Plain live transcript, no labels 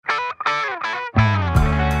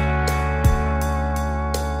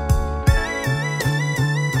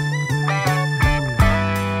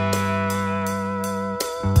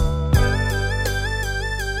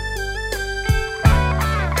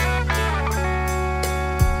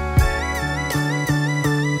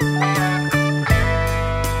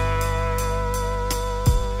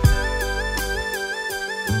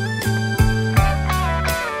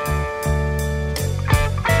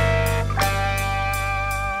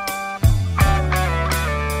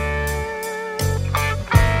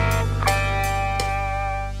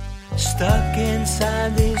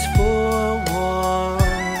inside these four walls.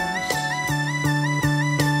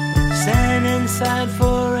 Stand inside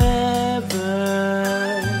forever,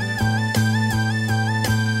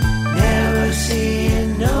 never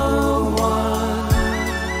seeing no one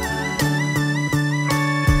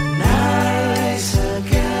nice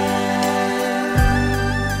again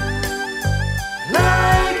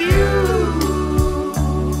like you,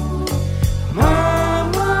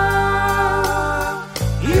 Mama.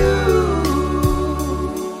 You,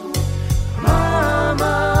 Mama.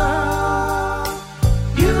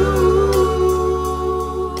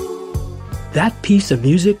 That piece of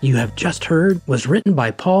music you have just heard was written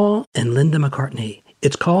by Paul and Linda McCartney.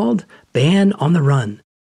 It's called Band on the Run.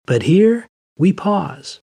 But here, we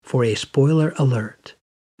pause for a spoiler alert.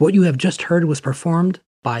 What you have just heard was performed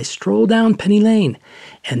by Stroll Down Penny Lane.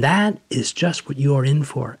 And that is just what you are in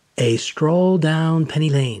for, a stroll down Penny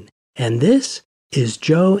Lane. And this is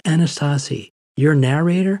Joe Anastasi, your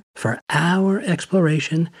narrator for our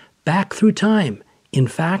exploration back through time. In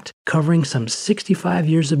fact, covering some 65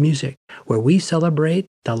 years of music, where we celebrate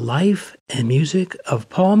the life and music of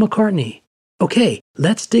Paul McCartney. Okay,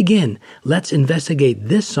 let's dig in. Let's investigate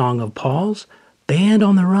this song of Paul's, Band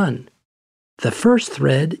on the Run. The first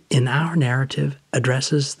thread in our narrative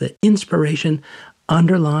addresses the inspiration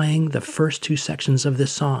underlying the first two sections of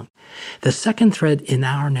this song. The second thread in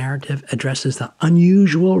our narrative addresses the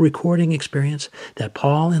unusual recording experience that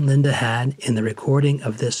Paul and Linda had in the recording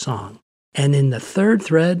of this song. And in the third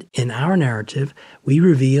thread in our narrative, we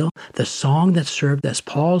reveal the song that served as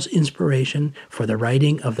Paul's inspiration for the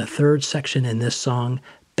writing of the third section in this song,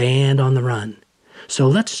 Band on the Run. So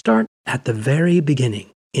let's start at the very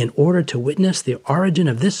beginning. In order to witness the origin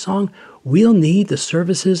of this song, we'll need the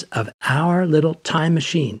services of our little time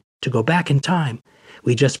machine. To go back in time,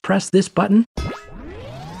 we just press this button,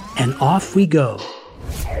 and off we go.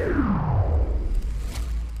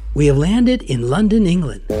 We have landed in London,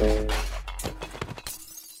 England.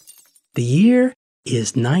 The year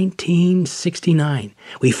is 1969.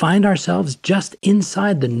 We find ourselves just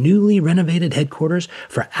inside the newly renovated headquarters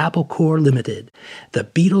for Apple Corps Limited, the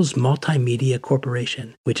Beatles Multimedia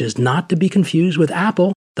Corporation, which is not to be confused with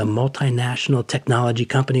Apple, the multinational technology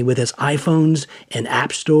company with its iPhones and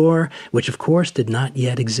App Store, which of course did not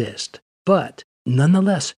yet exist. But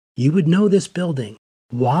nonetheless, you would know this building.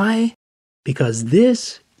 Why? Because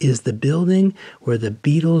this is the building where the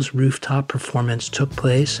Beatles' rooftop performance took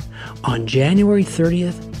place on January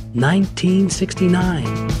 30th, 1969.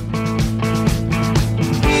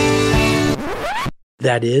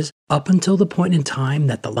 That is, up until the point in time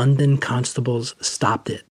that the London constables stopped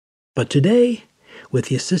it. But today, with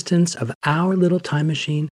the assistance of our little time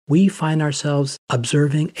machine, we find ourselves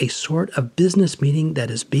observing a sort of business meeting that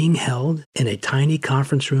is being held in a tiny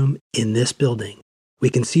conference room in this building. We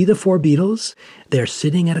can see the four Beatles. They're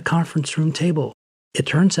sitting at a conference room table. It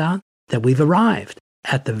turns out that we've arrived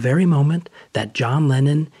at the very moment that John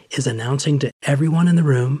Lennon is announcing to everyone in the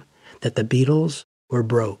room that the Beatles were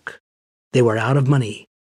broke. They were out of money.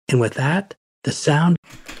 And with that, the sound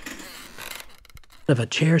of a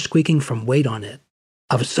chair squeaking from weight on it,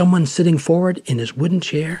 of someone sitting forward in his wooden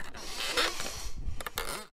chair,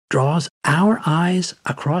 draws our eyes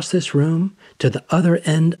across this room to the other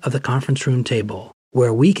end of the conference room table,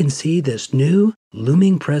 where we can see this new,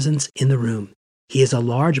 looming presence in the room. He is a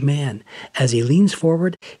large man. As he leans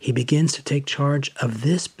forward, he begins to take charge of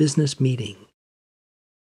this business meeting.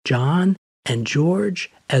 John and George,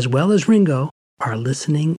 as well as Ringo, are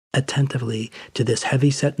listening attentively to this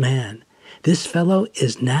heavy-set man. This fellow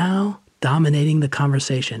is now dominating the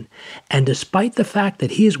conversation, and despite the fact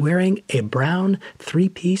that he is wearing a brown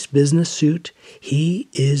three-piece business suit, he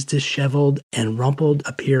is disheveled and rumpled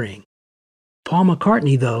appearing. Paul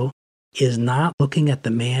McCartney, though, is not looking at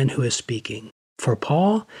the man who is speaking, for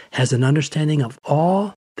Paul has an understanding of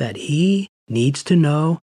all that he needs to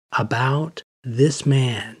know about this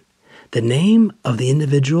man. The name of the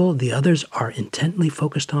individual the others are intently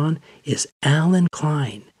focused on is Alan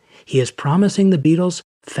Klein. He is promising the Beatles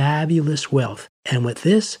fabulous wealth, and with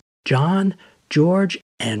this, John, George,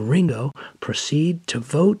 and Ringo proceed to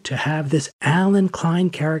vote to have this Alan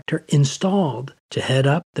Klein character installed to head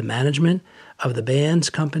up the management of the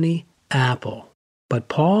band's company, Apple. But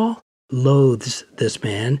Paul loathes this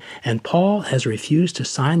man, and Paul has refused to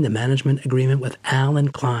sign the management agreement with Alan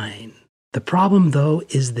Klein. The problem, though,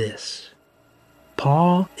 is this.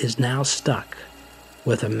 Paul is now stuck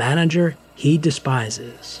with a manager he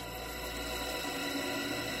despises.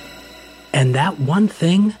 And that one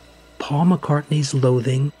thing, Paul McCartney's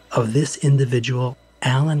loathing of this individual,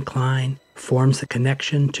 Alan Klein, forms the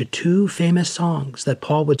connection to two famous songs that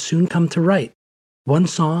Paul would soon come to write. One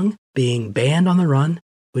song being Band on the Run,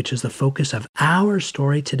 which is the focus of our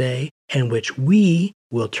story today and which we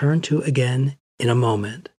will turn to again in a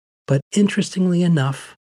moment. But interestingly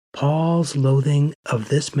enough, Paul's loathing of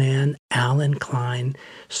this man, Alan Klein,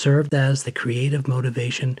 served as the creative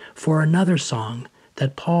motivation for another song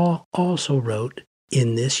that Paul also wrote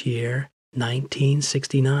in this year,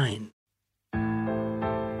 1969.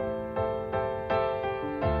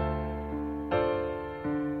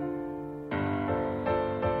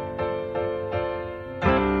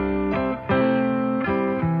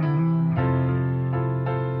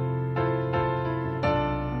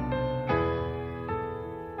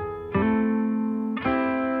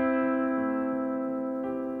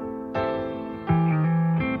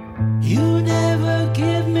 You never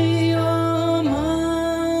give me your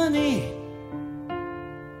money.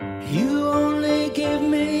 You only give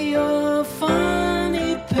me your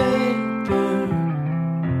funny paper.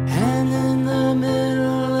 And in the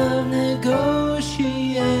middle of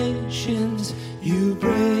negotiations, you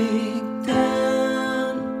break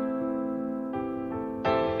down.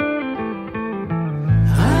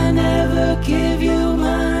 I never give you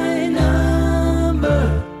my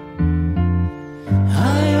number.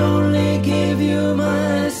 I only give you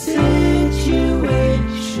my situation,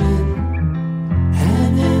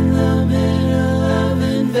 and in the middle of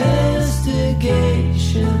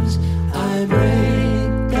investigations, I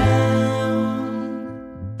break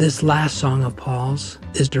down. This last song of Paul's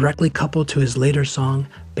is directly coupled to his later song,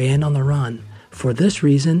 Band on the Run. For this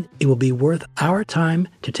reason, it will be worth our time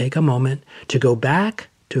to take a moment to go back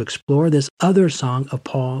to explore this other song of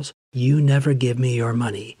Paul's, You Never Give Me Your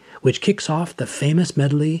Money, which kicks off the famous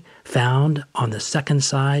medley found on the second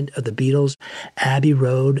side of the Beatles' Abbey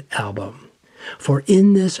Road album. For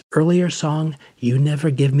in this earlier song, You Never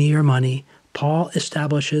Give Me Your Money, Paul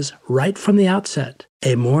establishes right from the outset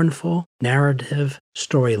a mournful narrative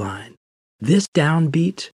storyline. This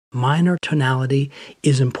downbeat, minor tonality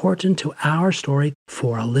is important to our story,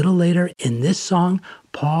 for a little later in this song,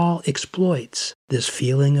 Paul exploits this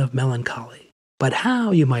feeling of melancholy. But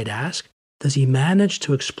how, you might ask, does he manage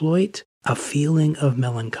to exploit a feeling of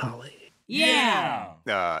melancholy? Yeah!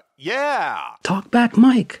 Talk back,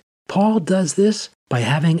 Mike. Paul does this by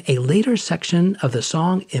having a later section of the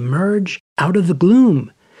song emerge out of the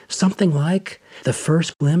gloom, something like the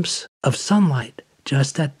first glimpse of sunlight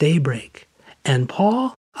just at daybreak. And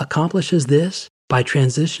Paul accomplishes this by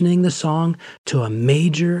transitioning the song to a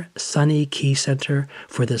major sunny key center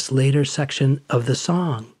for this later section of the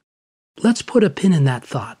song. Let's put a pin in that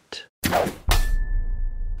thought.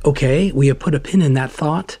 Okay, we have put a pin in that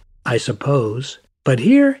thought, I suppose, but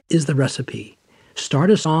here is the recipe. Start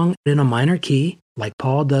a song in a minor key, like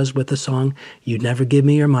Paul does with the song You Never Give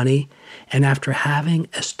Me Your Money, and after having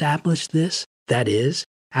established this, that is,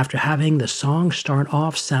 after having the song start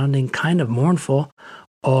off sounding kind of mournful,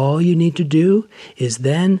 all you need to do is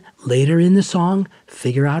then, later in the song,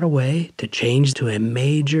 figure out a way to change to a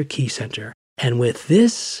major key center. And with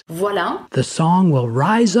this, Voilà. the song will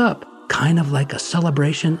rise up, kind of like a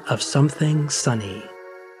celebration of something sunny.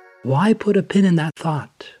 Why put a pin in that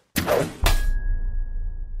thought?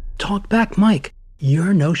 Talk back, Mike.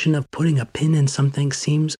 Your notion of putting a pin in something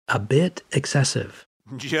seems a bit excessive.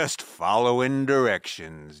 Just following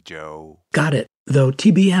directions, Joe. Got it. Though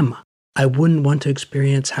TBM, I wouldn't want to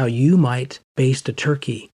experience how you might baste a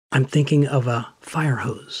turkey. I'm thinking of a fire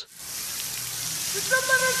hose. Did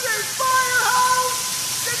somebody say fire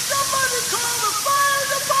hose? Did somebody call the fire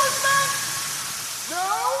department?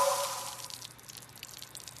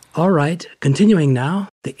 No? All right, continuing now.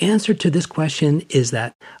 The answer to this question is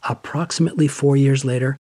that approximately 4 years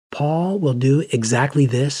later, Paul will do exactly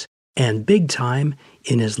this, and big time,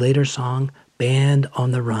 in his later song, Band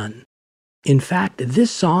on the Run. In fact,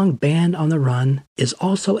 this song, Band on the Run, is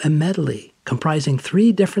also a medley comprising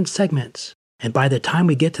 3 different segments. And by the time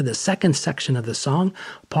we get to the second section of the song,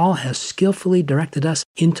 Paul has skillfully directed us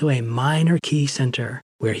into a minor key center,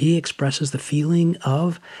 where he expresses the feeling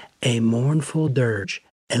of a mournful dirge,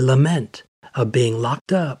 a lament of being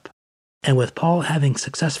locked up. And with Paul having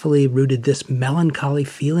successfully rooted this melancholy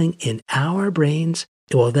feeling in our brains,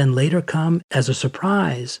 it will then later come as a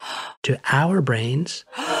surprise to our brains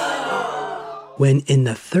when in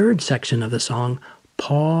the third section of the song,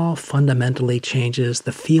 Paul fundamentally changes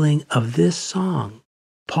the feeling of this song.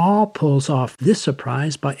 Paul pulls off this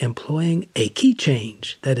surprise by employing a key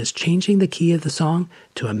change, that is, changing the key of the song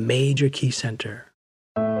to a major key center.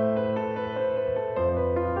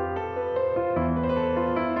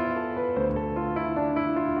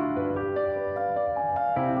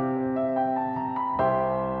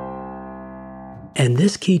 And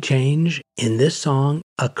this key change in this song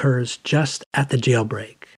occurs just at the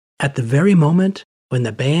jailbreak. At the very moment when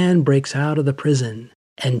the band breaks out of the prison,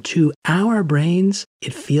 and to our brains,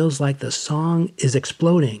 it feels like the song is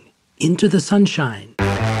exploding into the sunshine.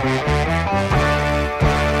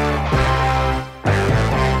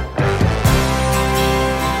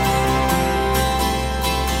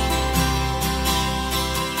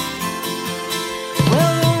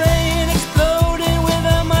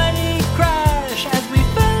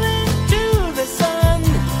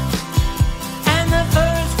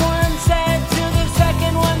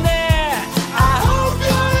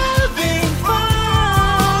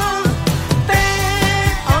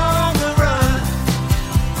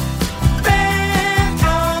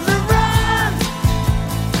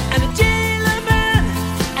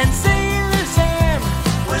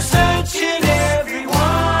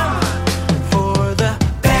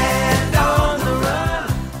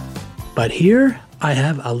 But here I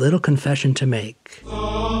have a little confession to make.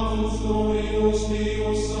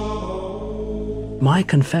 My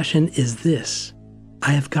confession is this: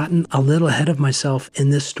 I have gotten a little ahead of myself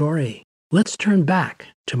in this story. Let's turn back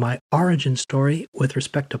to my origin story with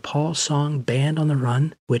respect to Paul's song Band on the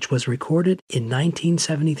Run, which was recorded in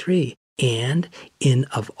 1973 and in,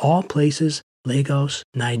 of all places, Lagos,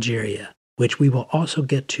 Nigeria, which we will also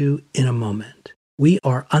get to in a moment. We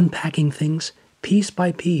are unpacking things piece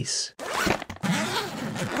by piece,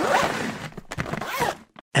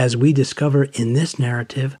 as we discover in this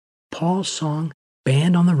narrative, Paul's song,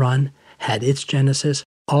 Band on the Run, had its genesis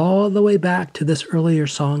all the way back to this earlier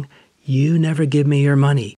song, You Never Give Me Your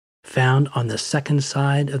Money, found on the second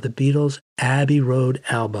side of the Beatles' Abbey Road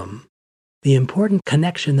album. The important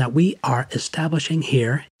connection that we are establishing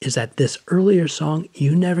here is that this earlier song,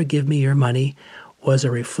 You Never Give Me Your Money, was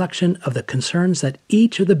a reflection of the concerns that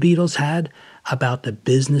each of the Beatles had about the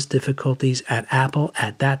business difficulties at Apple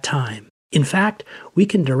at that time. In fact, we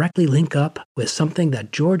can directly link up with something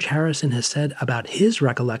that George Harrison has said about his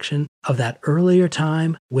recollection of that earlier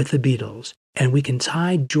time with the Beatles, and we can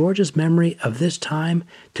tie George's memory of this time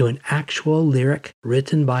to an actual lyric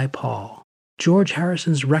written by Paul. George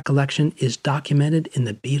Harrison's recollection is documented in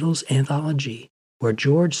the Beatles anthology, where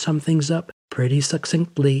George sums things up pretty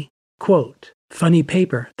succinctly. Quote, "Funny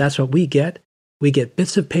paper, that's what we get. We get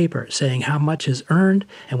bits of paper saying how much is earned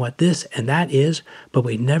and what this and that is, but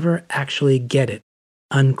we never actually get it."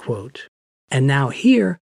 Unquote. And now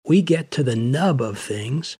here we get to the nub of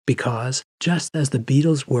things, because just as the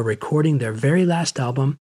Beatles were recording their very last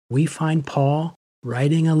album, we find Paul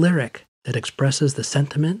writing a lyric that expresses the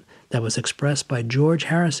sentiment that was expressed by George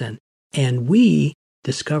Harrison, and we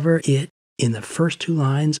discover it in the first two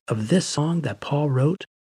lines of this song that Paul wrote,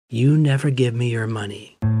 You Never Give Me Your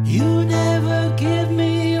Money. You never give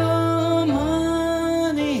me your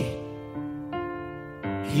money.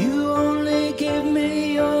 You only give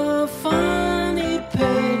me your funny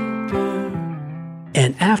paper.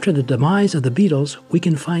 And after the demise of the Beatles, we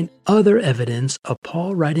can find other evidence of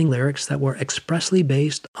Paul writing lyrics that were expressly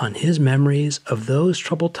based on his memories of those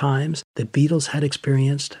troubled times the Beatles had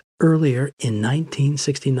experienced earlier in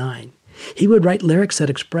 1969. He would write lyrics that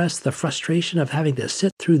expressed the frustration of having to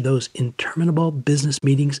sit through those interminable business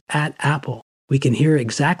meetings at Apple. We can hear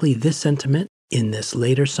exactly this sentiment in this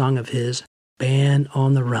later song of his, Band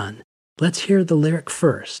on the Run. Let's hear the lyric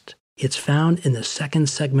first. It's found in the second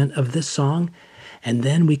segment of this song, and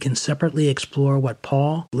then we can separately explore what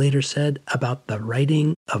Paul later said about the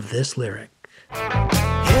writing of this lyric.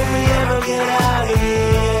 If we ever get out of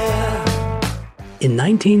here. In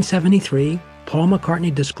 1973, Paul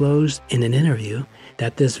McCartney disclosed in an interview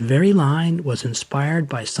that this very line was inspired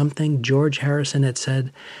by something George Harrison had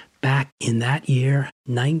said back in that year,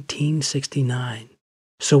 1969.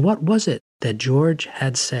 So what was it that George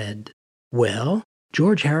had said? Well,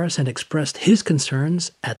 George Harrison expressed his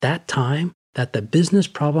concerns at that time that the business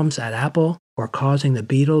problems at Apple were causing the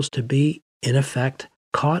Beatles to be, in effect,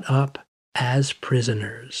 caught up as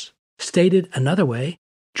prisoners. Stated another way,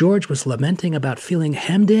 George was lamenting about feeling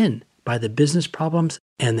hemmed in by the business problems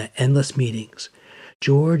and the endless meetings.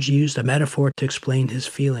 George used a metaphor to explain his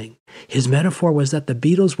feeling. His metaphor was that the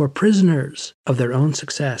Beatles were prisoners of their own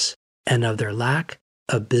success and of their lack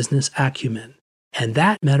of business acumen. And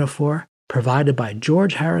that metaphor, provided by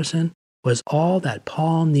George Harrison, was all that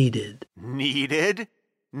Paul needed. Needed?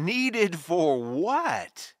 Needed for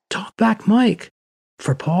what? Talk back, Mike.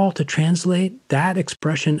 For Paul to translate that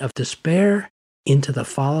expression of despair into the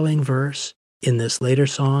following verse in this later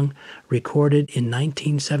song recorded in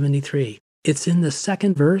 1973. It's in the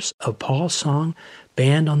second verse of Paul's song,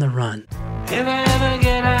 Band on the Run. If I ever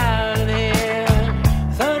get out of here,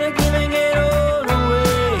 thought of giving it all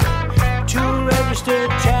away to a registered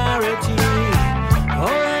charity. All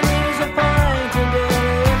I need is a pint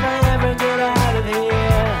today. If I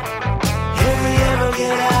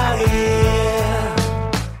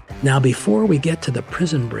Now, before we get to the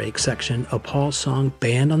prison break section of Paul's song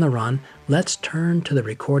Band on the Run, let's turn to the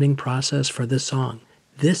recording process for this song.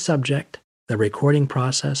 This subject, the recording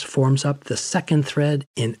process, forms up the second thread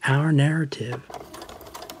in our narrative.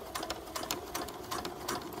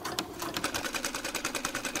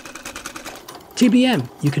 TBM,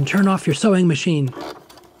 you can turn off your sewing machine.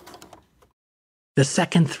 The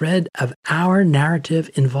second thread of our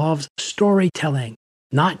narrative involves storytelling,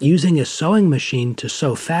 not using a sewing machine to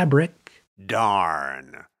sew fabric.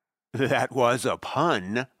 Darn. That was a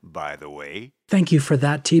pun, by the way. Thank you for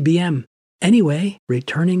that, TBM. Anyway,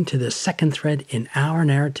 returning to the second thread in our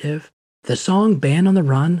narrative, the song Band on the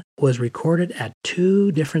Run was recorded at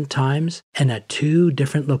 2 different times and at 2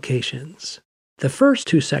 different locations. The first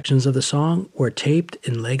 2 sections of the song were taped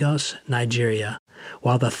in Lagos, Nigeria,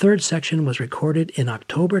 while the third section was recorded in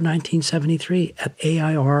October 1973 at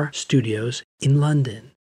AIR Studios in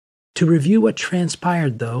London. To review what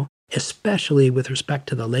transpired, though, especially with respect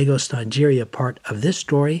to the Lagos, Nigeria part of this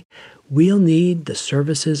story, we'll need the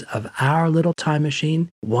services of our little time machine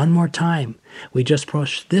one more time. We just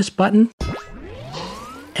push this button,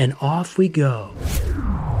 and off we go.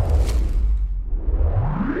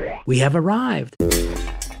 We have arrived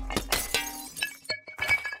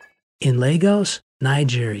in Lagos,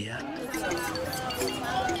 Nigeria.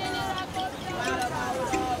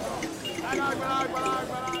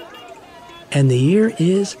 And the year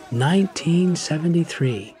is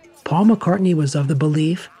 1973. Paul McCartney was of the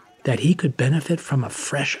belief that he could benefit from a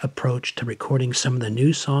fresh approach to recording some of the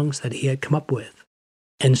new songs that he had come up with.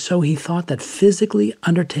 And so he thought that physically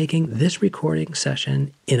undertaking this recording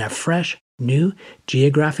session in a fresh, new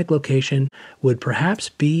geographic location would perhaps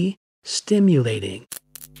be stimulating.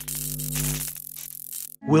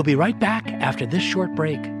 We'll be right back after this short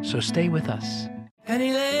break, so stay with us.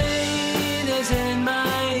 Penny Lane is in my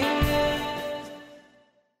head.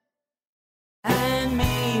 And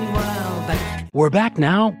meanwhile, back. We're back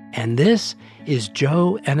now, and this is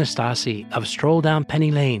Joe Anastasi of Stroll Down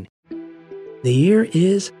Penny Lane. The year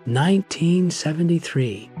is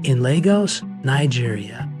 1973 in Lagos,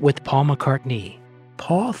 Nigeria, with Paul McCartney.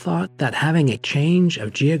 Paul thought that having a change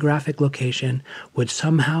of geographic location would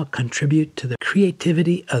somehow contribute to the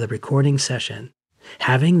creativity of the recording session.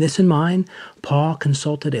 Having this in mind, Paul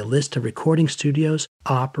consulted a list of recording studios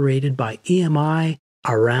operated by EMI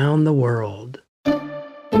around the world.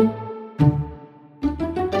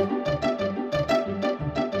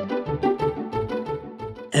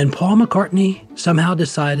 And Paul McCartney somehow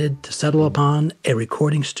decided to settle upon a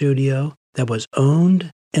recording studio that was owned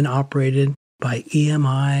and operated by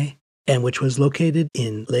EMI and which was located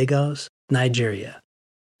in Lagos, Nigeria.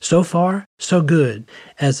 So far, so good,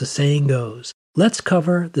 as the saying goes. Let's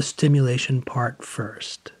cover the stimulation part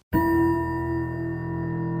first.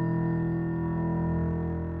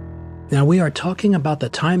 Now, we are talking about the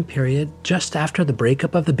time period just after the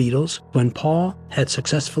breakup of the Beatles, when Paul had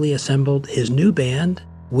successfully assembled his new band,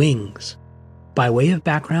 Wings. By way of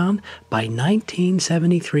background, by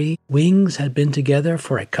 1973, Wings had been together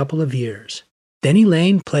for a couple of years. Denny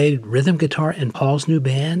Laine played rhythm guitar in Paul's new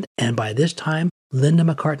band, and by this time, Linda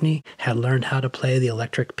McCartney had learned how to play the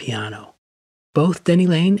electric piano. Both Denny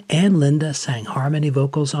Laine and Linda sang harmony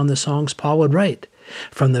vocals on the songs Paul would write.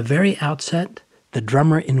 From the very outset, the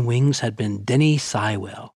drummer in Wings had been Denny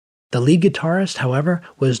Sywell. The lead guitarist, however,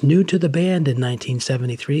 was new to the band in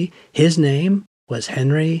 1973. His name was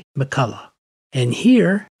Henry McCullough. And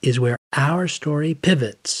here is where our story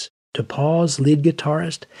pivots to Paul's lead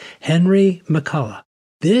guitarist, Henry McCullough.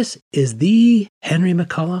 This is the Henry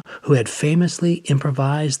McCullough who had famously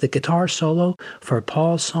improvised the guitar solo for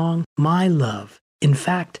Paul's song, My Love. In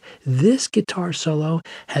fact, this guitar solo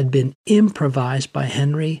had been improvised by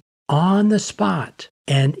Henry on the spot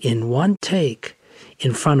and in one take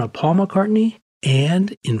in front of Paul McCartney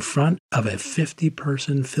and in front of a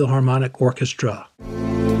 50-person Philharmonic orchestra.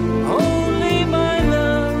 Only my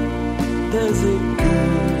love does it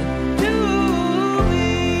good to me.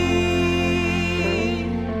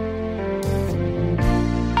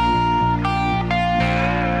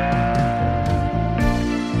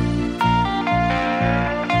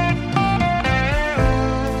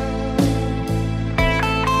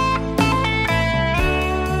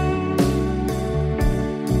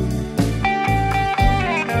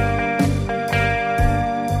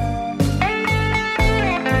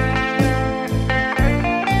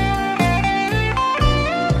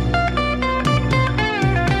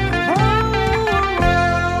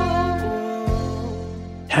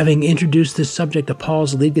 Having introduced this subject of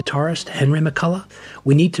Paul's lead guitarist, Henry McCullough,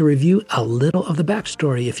 we need to review a little of the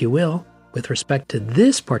backstory, if you will, with respect to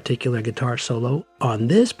this particular guitar solo on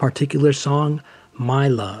this particular song, My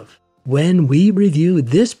Love. When we review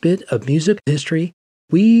this bit of music history,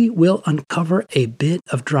 we will uncover a bit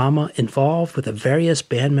of drama involved with the various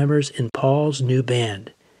band members in Paul's new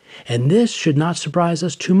band. And this should not surprise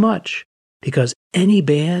us too much, because any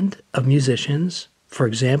band of musicians, for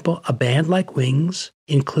example, a band like Wings,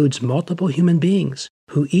 includes multiple human beings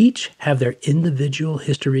who each have their individual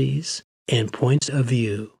histories and points of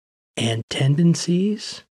view, and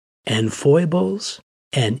tendencies, and foibles,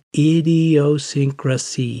 and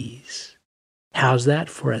idiosyncrasies. How's that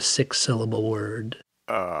for a 6-syllable word?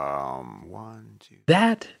 1, 2.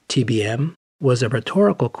 That, TBM, was a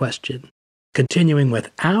rhetorical question. Continuing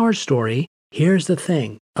with our story, here's the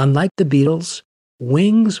thing. Unlike the Beatles,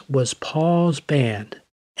 Wings was Paul's band,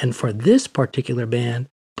 and for this particular band,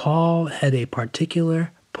 Paul had a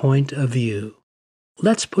particular point of view.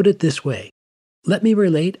 Let's put it this way. Let me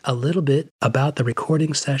relate a little bit about the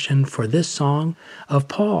recording session for this song of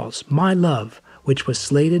Paul's, My Love, which was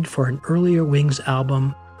slated for an earlier Wings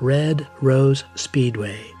album, Red Rose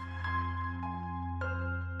Speedway.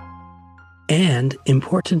 And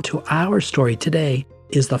important to our story today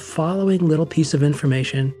is the following little piece of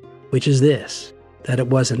information, which is this, that it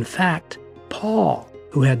was in fact Paul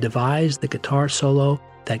who had devised the guitar solo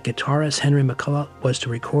that guitarist Henry McCullough was to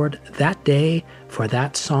record that day for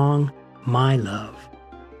that song, My Love.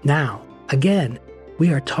 Now, again,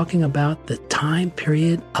 we are talking about the time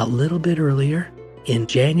period a little bit earlier in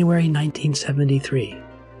January 1973.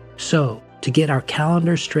 So, to get our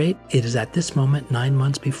calendar straight, it is at this moment 9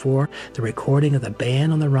 months before the recording of the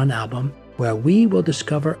Band on the Run album, where we will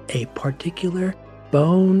discover a particular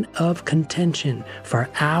bone of contention for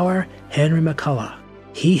our Henry McCullough.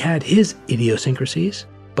 He had his idiosyncrasies,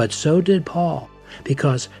 but so did Paul,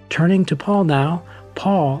 because turning to Paul now,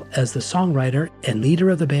 Paul, as the songwriter and leader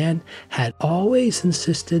of the band, had always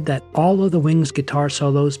insisted that all of the Wings guitar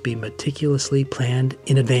solos be meticulously planned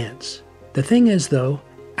in advance. The thing is, though,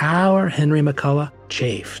 our Henry McCullough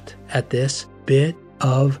chafed at this bit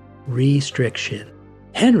of restriction.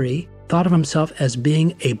 Henry thought of himself as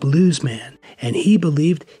being a blues man, and he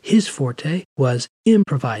believed his forte was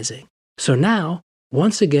improvising. So now,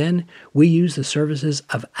 once again, we use the services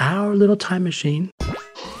of our little time machine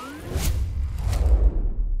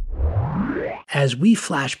as we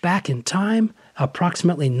flash back in time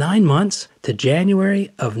approximately 9 months to January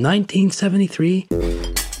of 1973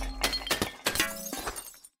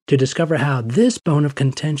 to discover how this bone of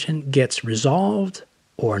contention gets resolved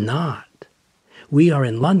or not. We are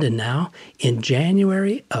in London now in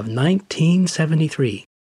January of 1973.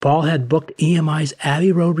 Paul had booked EMI's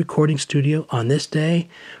Abbey Road recording studio on this day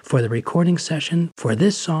for the recording session for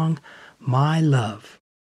this song, My Love.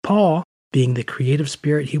 Paul, being the creative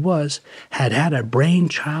spirit he was, had a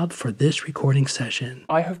brainchild for this recording session.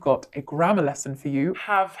 I have got a grammar lesson for you.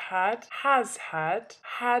 Have had, has had,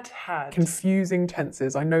 had. Confusing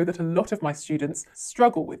tenses. I know that a lot of my students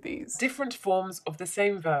struggle with these. Different forms of the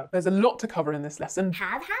same verb. There's a lot to cover in this lesson.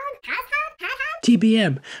 Have had, has had, had had.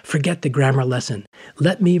 TBM, forget the grammar lesson.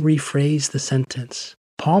 Let me rephrase the sentence.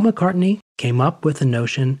 Paul McCartney came up with the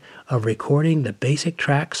notion of recording the basic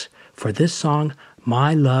tracks for this song,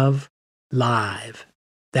 My Love, live.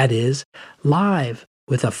 That is, live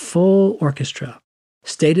with a full orchestra.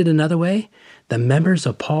 Stated another way, the members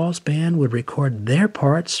of Paul's band would record their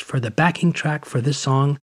parts for the backing track for this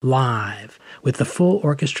song live, with the full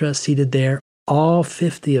orchestra seated there, all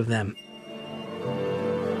 50 of them.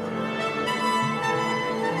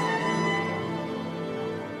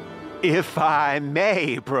 If I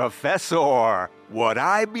may, Professor, what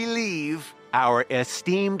I believe our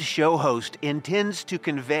esteemed show host intends to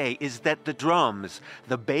convey is that the drums,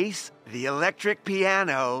 the bass, the electric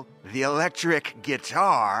piano, the electric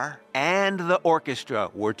guitar, and the orchestra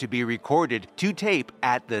were to be recorded to tape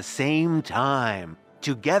at the same time,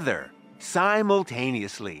 together,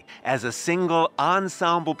 simultaneously, as a single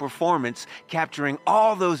ensemble performance capturing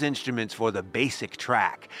all those instruments for the basic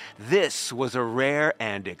track. This was a rare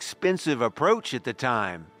and expensive approach at the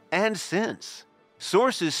time, and since.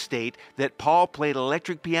 Sources state that Paul played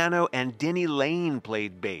electric piano and Denny Laine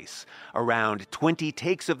played bass. Around 20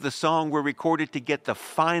 takes of the song were recorded to get the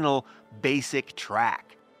final basic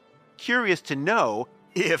track. Curious to know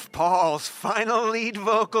if Paul's final lead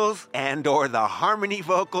vocals and/or the harmony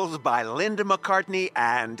vocals by Linda McCartney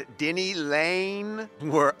and Denny Laine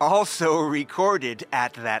were also recorded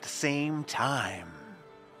at that same time.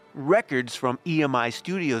 Records from EMI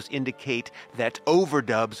Studios indicate that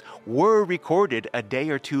overdubs were recorded a day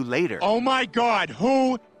or two later. Oh my God,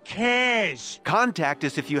 who cares? Contact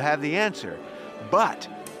us if you have the answer. But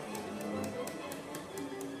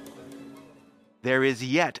there is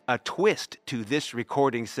yet a twist to this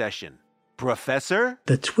recording session. Professor?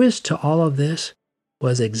 The twist to all of this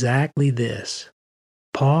was exactly this.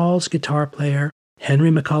 Paul's guitar player, Henry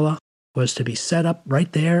McCullough, was to be set up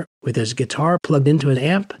right there with his guitar plugged into an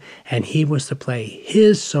amp, and he was to play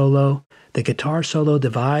his solo, the guitar solo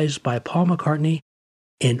devised by Paul McCartney,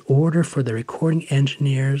 in order for the recording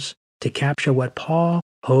engineers to capture what Paul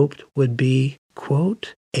hoped would be,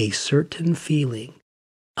 quote, a certain feeling,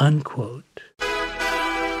 unquote.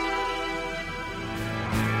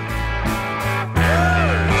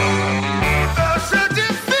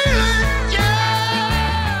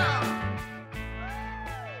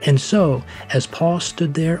 And so, as Paul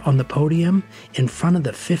stood there on the podium in front of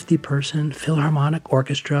the 50-person Philharmonic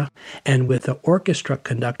Orchestra, and with the orchestra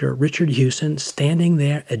conductor Richard Hewson standing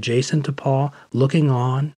there adjacent to Paul, looking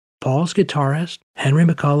on, Paul's guitarist, Henry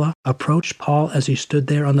McCullough, approached Paul as he stood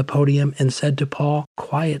there on the podium and said to Paul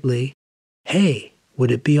quietly, "Hey, would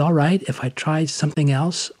it be all right if I tried something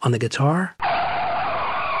else on the guitar?"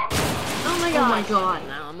 Oh my god.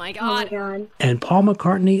 Oh my god. And Paul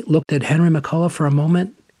McCartney looked at Henry McCullough for a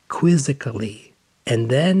moment, quizzically, and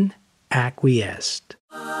then acquiesced.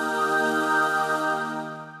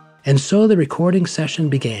 And so the recording session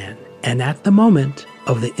began, and at the moment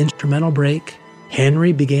of the instrumental break,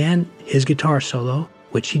 Henry began his guitar solo,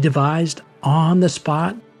 which he devised on the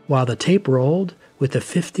spot while the tape rolled with the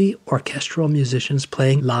 50 orchestral musicians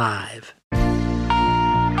playing live.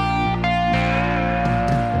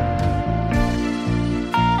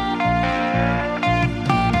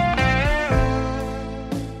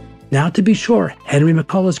 Now, to be sure, Henry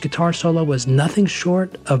McCullough's guitar solo was nothing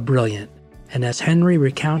short of brilliant, and as Henry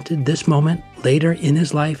recounted this moment later in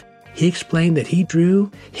his life, he explained that he drew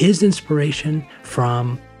his inspiration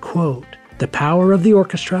from, quote, the power of the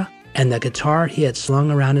orchestra and the guitar he had slung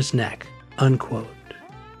around his neck, unquote.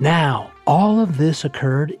 Now, all of this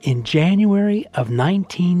occurred in January of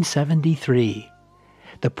 1973.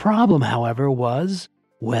 The problem, however, was,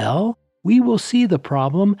 well, we will see the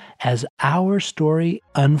problem as our story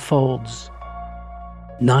unfolds.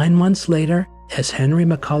 9 months later, as Henry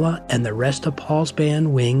McCullough and the rest of Paul's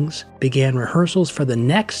band Wings began rehearsals for the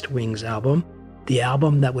next Wings album, the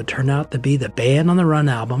album that would turn out to be the Band on the Run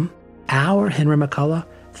album, our Henry McCullough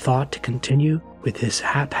thought to continue with his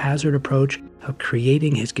haphazard approach of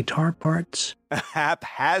creating his guitar parts.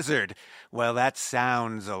 Haphazard? Well, that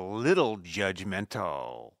sounds a little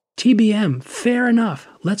judgmental. TBM, fair enough.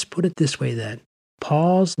 Let's put it this way then.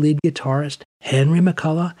 Paul's lead guitarist, Henry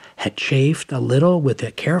McCullough, had chafed a little with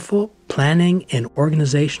the careful planning and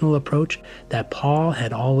organizational approach that Paul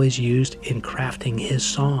had always used in crafting his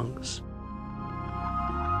songs.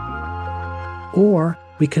 Or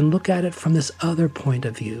we can look at it from this other point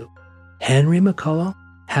of view. Henry McCullough,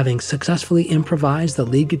 having successfully improvised the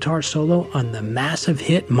lead guitar solo on the massive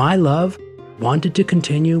hit My Love, wanted to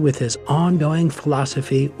continue with his ongoing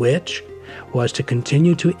philosophy, which was to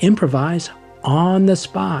continue to improvise on the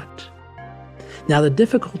spot. Now, the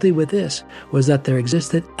difficulty with this was that there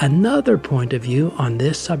existed another point of view on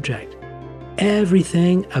this subject.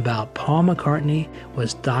 Everything about Paul McCartney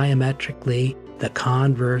was diametrically the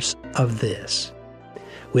converse of this.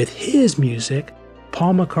 With his music,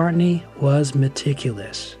 Paul McCartney was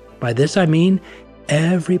meticulous. By this I mean,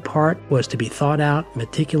 every part was to be thought out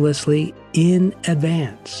meticulously in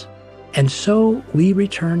advance. And so we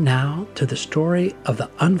return now to the story of the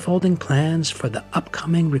unfolding plans for the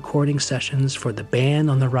upcoming recording sessions for the Band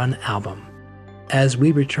on the Run album, as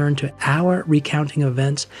we return to our recounting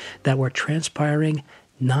events that were transpiring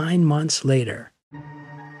 9 months later.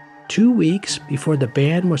 2 weeks before the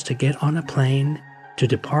band was to get on a plane to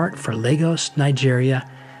depart for Lagos, Nigeria,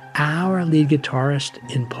 our lead guitarist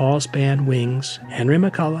in Paul's band Wings, Henry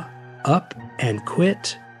McCullough, up and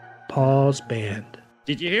quit Paul's band.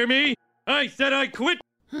 Did you hear me? I said I quit.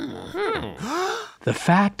 The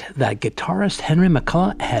fact that guitarist Henry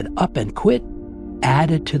McCullough had up and quit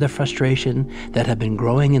added to the frustration that had been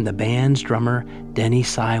growing in the band's drummer, Denny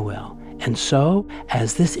Sywell. And so,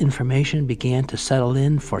 as this information began to settle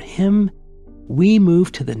in for him, we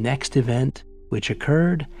moved to the next event, which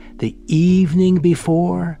occurred the evening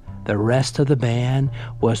before the rest of the band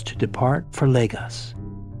was to depart for Lagos.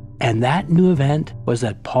 And that new event was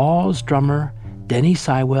that Paul's drummer, Denny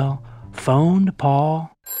Sywell, phoned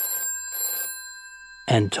Paul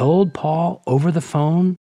and told Paul over the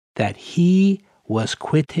phone that he was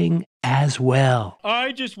quitting as well.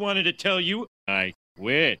 I just wanted to tell you I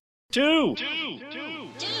quit. Too.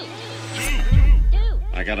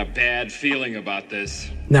 I got a bad feeling about this.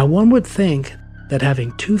 Now, one would think that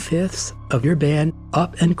having 2/5 of your band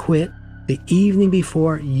up and quit the evening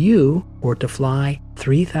before you were to fly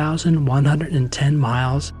 3,110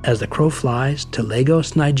 miles as the crow flies to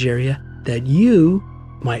Lagos, Nigeria, that you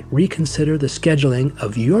might reconsider the scheduling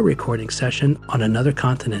of your recording session on another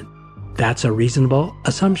continent. That's a reasonable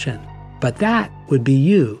assumption. But that would be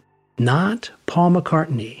you, not Paul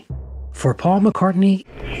McCartney. For Paul McCartney,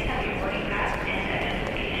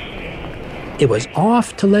 it was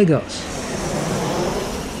off to Lagos.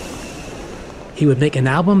 He would make an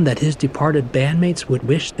album that his departed bandmates would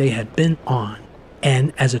wish they had been on.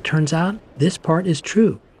 And as it turns out, this part is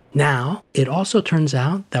true. Now, it also turns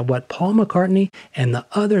out that what Paul McCartney and the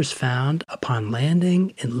others found upon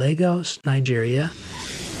landing in Lagos, Nigeria,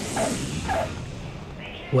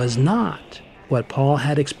 was not what Paul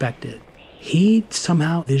had expected. He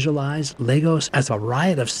somehow visualized Lagos as a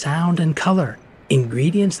riot of sound and color,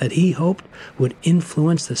 ingredients that he hoped would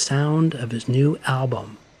influence the sound of his new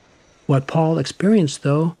album. What Paul experienced,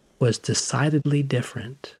 though, was decidedly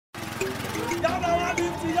different.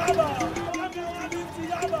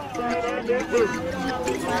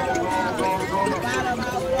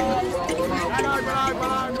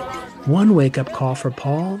 One wake-up call for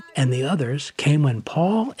Paul and the others came when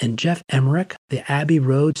Paul and Geoff Emerick, the Abbey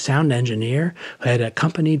Road sound engineer who had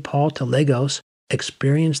accompanied Paul to Lagos,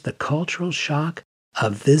 experienced the cultural shock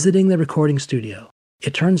of visiting the recording studio.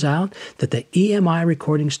 It turns out that the EMI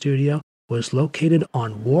recording studio was located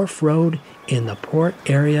on Wharf Road in the port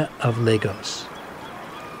area of Lagos.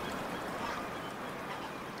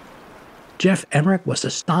 Geoff Emerick was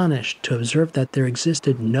astonished to observe that there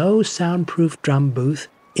existed no soundproof drum booth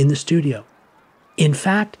in the studio. In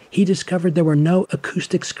fact, he discovered there were no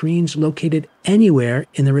acoustic screens located anywhere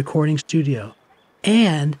in the recording studio,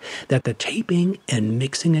 and that the taping and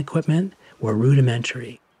mixing equipment were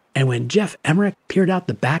rudimentary. And when Geoff Emerick peered out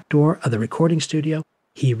the back door of the recording studio,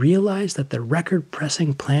 he realized that the record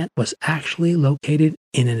pressing plant was actually located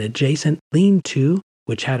in an adjacent lean-to,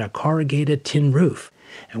 which had a corrugated tin roof.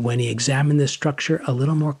 And when he examined this structure a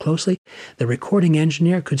little more closely, the recording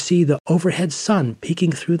engineer could see the overhead sun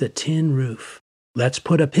peeking through the tin roof. Let's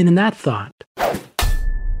put a pin in that thought.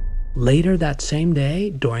 Later that same day,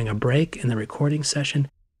 during a break in the recording session,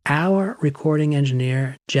 our recording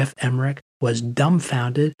engineer, Geoff Emerick, was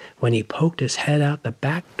dumbfounded when he poked his head out the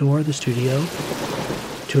back door of the studio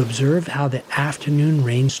to observe how the afternoon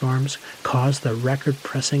rainstorms caused the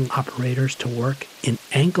record-pressing operators to work in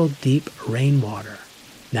ankle-deep rainwater.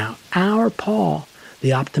 Now, our Paul,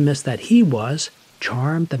 the optimist that he was,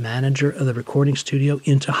 charmed the manager of the recording studio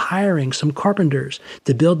into hiring some carpenters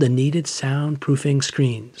to build the needed soundproofing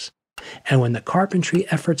screens. And when the carpentry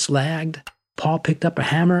efforts lagged, Paul picked up a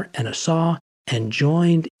hammer and a saw and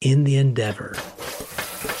joined in the endeavor.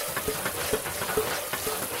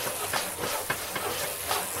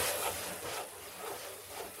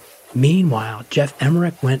 Meanwhile, Geoff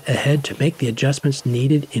Emerick went ahead to make the adjustments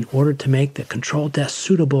needed in order to make the control desk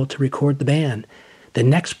suitable to record the band. The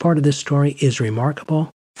next part of this story is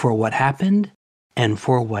remarkable for what happened and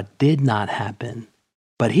for what did not happen.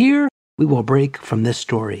 But here we will break from this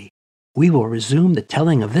story. We will resume the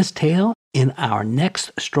telling of this tale in our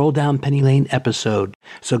next Stroll Down Penny Lane episode.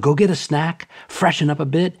 So go get a snack, freshen up a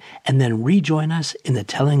bit, and then rejoin us in the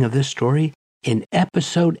telling of this story in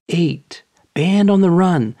episode 8. Band on the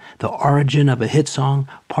Run, The Origin of a Hit Song,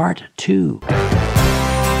 Part 2.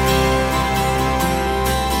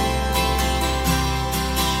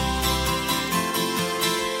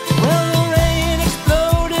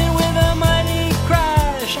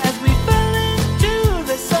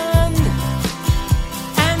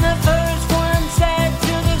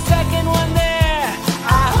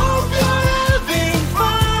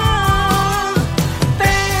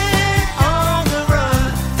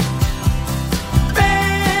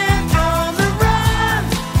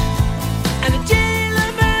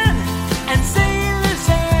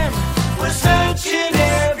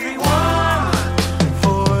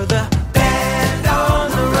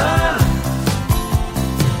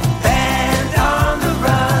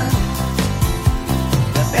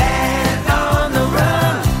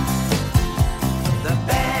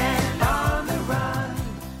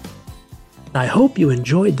 I hope you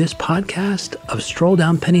enjoyed this podcast of Stroll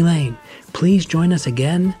Down Penny Lane. Please join us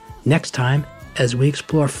again next time as we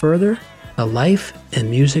explore further the life and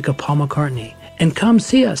music of Paul McCartney. And come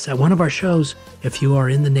see us at one of our shows if you are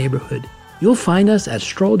in the neighborhood. You'll find us at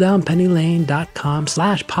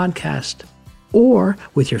strolldownpennylane.com/podcast or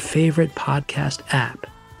with your favorite podcast app.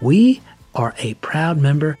 We are a proud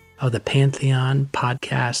member of the Pantheon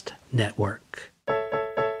Podcast Network.